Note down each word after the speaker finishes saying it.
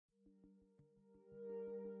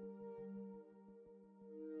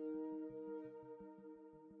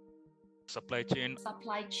supply chain,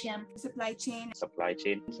 supply chain, supply chain, supply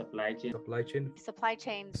chain, supply chain, supply chain, supply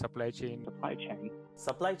chain, supply chain, supply chain.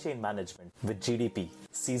 Supply Chain Management with GDP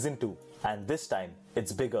Season 2, and this time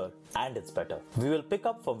it's bigger and it's better. We will pick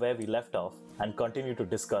up from where we left off and continue to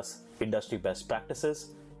discuss industry best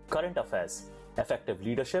practices, current affairs, effective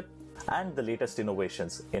leadership, and the latest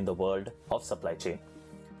innovations in the world of supply chain.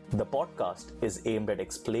 The podcast is aimed at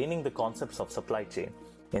explaining the concepts of supply chain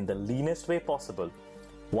in the leanest way possible,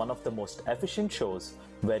 one of the most efficient shows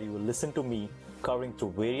where you will listen to me covering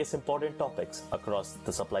through various important topics across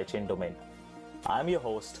the supply chain domain. I'm your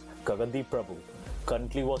host, Gagandeep Prabhu,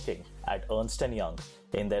 currently working at Ernst & Young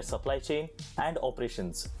in their supply chain and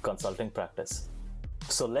operations consulting practice.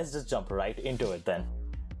 So let's just jump right into it then.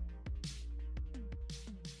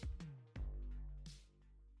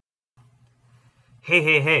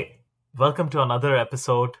 Hey. Welcome to another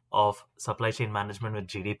episode of Supply Chain Management with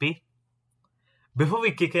GDP. Before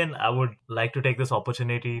we kick in, I would like to take this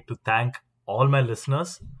opportunity to thank all my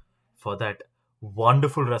listeners for that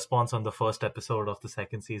wonderful response on the first episode of the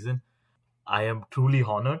second season. I am truly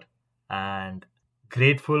honored and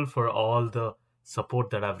grateful for all the support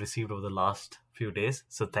that I've received over the last few days.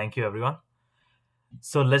 So thank you, everyone.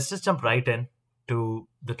 So let's just jump right in to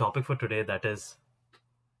the topic for today, that is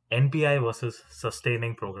NPI versus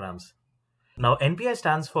sustaining programs. Now, NPI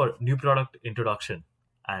stands for New Product Introduction.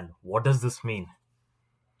 And what does this mean?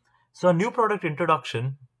 So a new product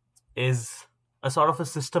introduction is a sort of a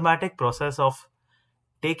systematic process of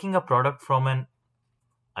taking a product from an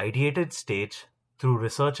ideated stage through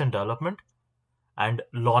research and development and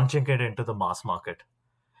launching it into the mass market.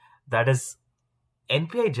 That is,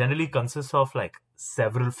 NPI generally consists of like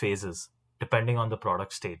several phases depending on the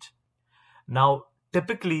product stage. Now,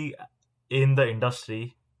 typically in the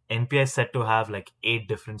industry, NPI is said to have like 8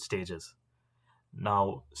 different stages.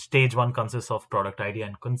 Now, stage 1 consists of product idea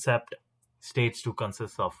and concept. Stage 2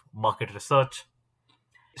 consists of market research.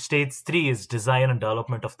 Stage 3 is design and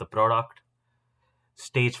development of the product.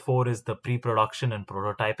 Stage 4 is the pre-production and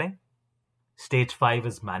prototyping. Stage 5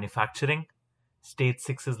 is manufacturing. Stage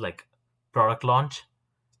 6 is like product launch.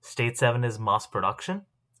 Stage 7 is mass production.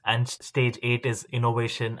 And stage 8 is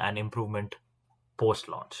innovation and improvement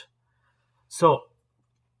post-launch. So,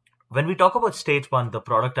 when we talk about stage 1, the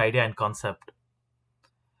product idea and concept,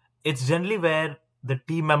 it's generally where the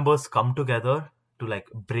team members come together to like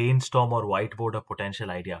brainstorm or whiteboard a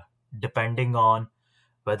potential idea, depending on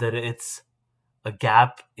whether it's a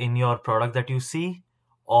gap in your product that you see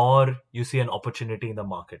or you see an opportunity in the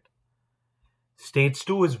market. Stage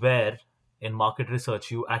 2 is where in market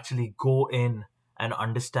research, you actually go in and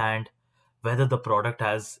understand whether the product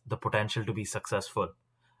has the potential to be successful,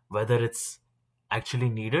 whether it's actually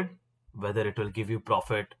needed, whether it will give you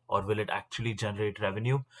profit or will it actually generate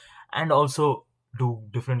revenue, and also do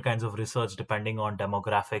different kinds of research depending on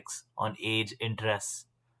demographics, on age, interests,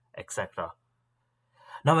 etc.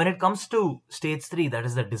 Now, when it comes to stage 3, that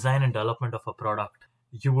is the design and development of a product,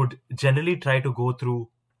 you would generally try to go through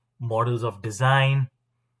models of design,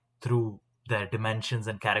 through the dimensions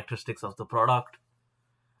and characteristics of the product.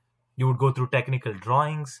 You would go through technical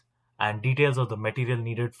drawings and details of the material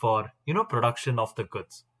needed for, production of the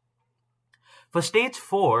goods. For stage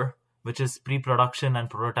 4, which is pre-production and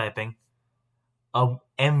prototyping, a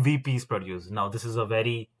MVP is produced. Now, this is a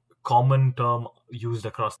very common term used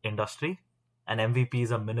across industry. An MVP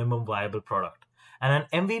is a minimum viable product. And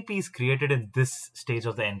an MVP is created in this stage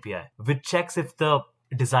of the NPI, which checks if the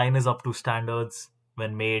design is up to standards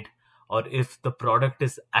when made, or if the product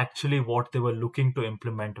is actually what they were looking to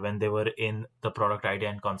implement when they were in the product idea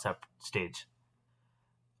and concept stage.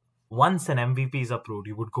 Once an MVP is approved,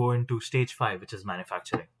 you would go into stage 5, which is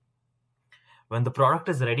manufacturing. When the product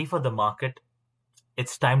is ready for the market,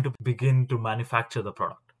 it's time to begin to manufacture the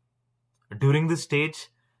product. During this stage,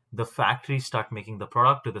 the factories start making the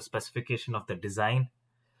product to the specification of the design.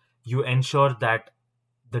 You ensure that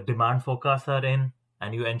the demand forecasts are in,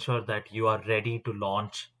 and you ensure that you are ready to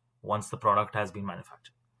launch once the product has been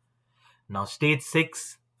manufactured. Now, stage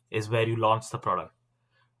 6 is where you launch the product.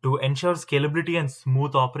 To ensure scalability and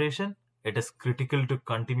smooth operation, it is critical to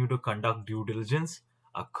continue to conduct due diligence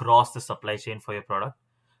across the supply chain for your product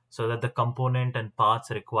so that the component and parts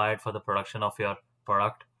required for the production of your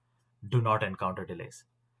product do not encounter delays.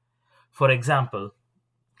 For example,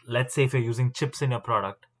 let's say if you're using chips in your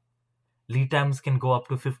product, lead times can go up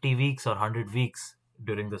to 50 weeks or 100 weeks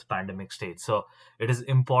during this pandemic stage. So it is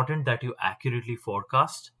important that you accurately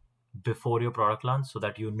forecast before your product launch so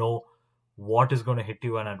that you know what is going to hit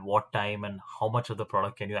you and at what time and how much of the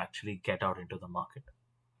product can you actually get out into the market.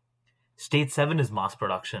 Stage 7 is mass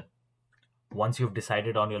production. Once you've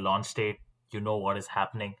decided on your launch date, you know what is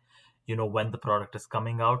happening. you know when the product is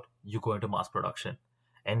coming out, you go into mass production.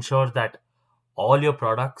 Ensure that all your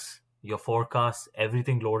products, your forecasts,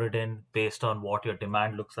 everything loaded in based on what your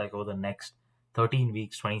demand looks like over the next 13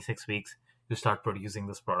 weeks, 26 weeks, you start producing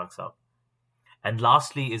these products out. And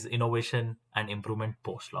lastly is innovation and improvement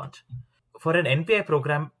post launch. For an NPI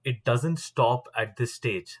program, it doesn't stop at this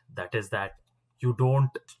stage. That is, that you don't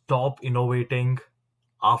stop innovating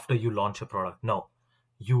after you launch a product. No,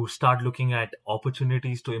 you start looking at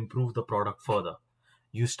opportunities to improve the product further.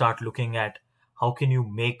 You start looking at how can you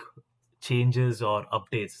make changes or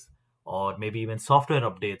updates, or maybe even software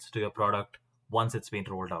updates to your product once it's been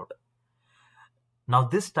rolled out. Now,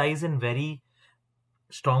 this ties in very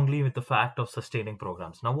strongly with the fact of sustaining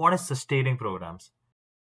programs. Now, what is sustaining programs?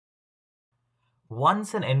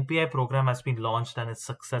 Once an NPI program has been launched and it's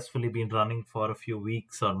successfully been running for a few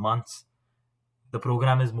weeks or months, the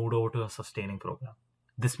program is moved over to a sustaining program.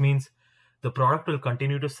 This means the product will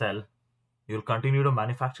continue to sell, you'll continue to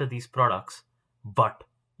manufacture these products, but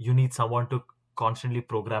you need someone to constantly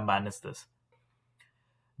program manage this.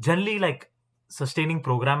 Generally, like sustaining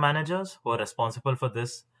program managers who are responsible for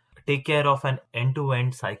this take care of an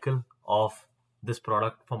end-to-end cycle of this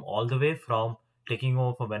product from all the way from taking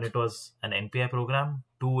over from when it was an NPI program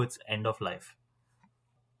to its end of life.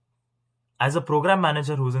 As a program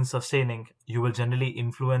manager who's in sustaining, you will generally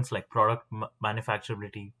influence like product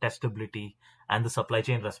manufacturability, testability, and the supply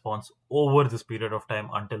chain response over this period of time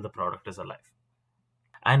until the product is alive.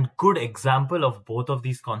 And good example of both of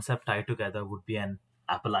these concepts tied together would be an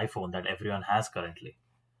Apple iPhone that everyone has currently.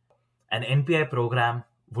 An NPI program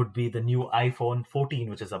would be the new iPhone 14,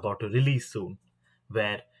 which is about to release soon,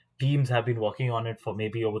 where teams have been working on it for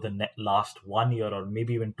maybe over the last 1 year or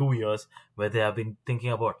maybe even 2 years, where they have been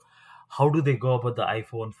thinking about how do they go about the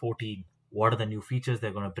iPhone 14? What are the new features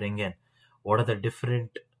they're going to bring in? What are the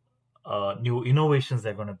different new innovations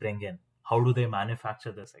they're going to bring in? How do they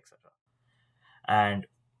manufacture this, etc.? And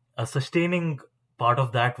a sustaining part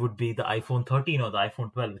of that would be the iPhone 13 or the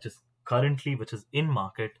iPhone 12, which is in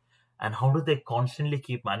market. And how do they constantly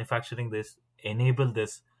keep manufacturing this, enable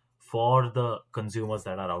this for the consumers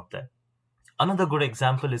that are out there? Another good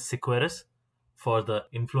example is Seqirus for the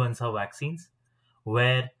influenza vaccines,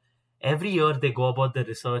 where every year they go about the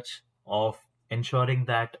research of ensuring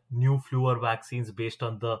that new flu or vaccines based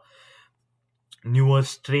on the newer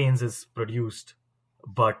strains is produced,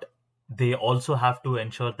 but they also have to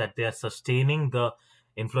ensure that they are sustaining the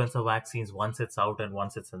influenza vaccines once it's out and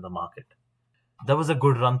once it's in the market. That was a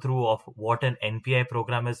good run through of what an NPI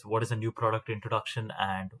program is, what is a new product introduction,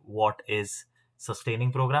 and what is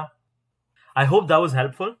sustaining program. I hope that was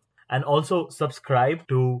helpful. And also subscribe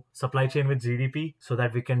to Supply Chain with GDP so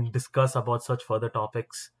that we can discuss about such further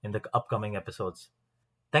topics in the upcoming episodes.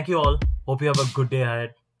 Thank you all. Hope you have a good day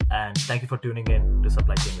ahead. And thank you for tuning in to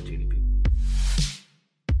Supply Chain with GDP.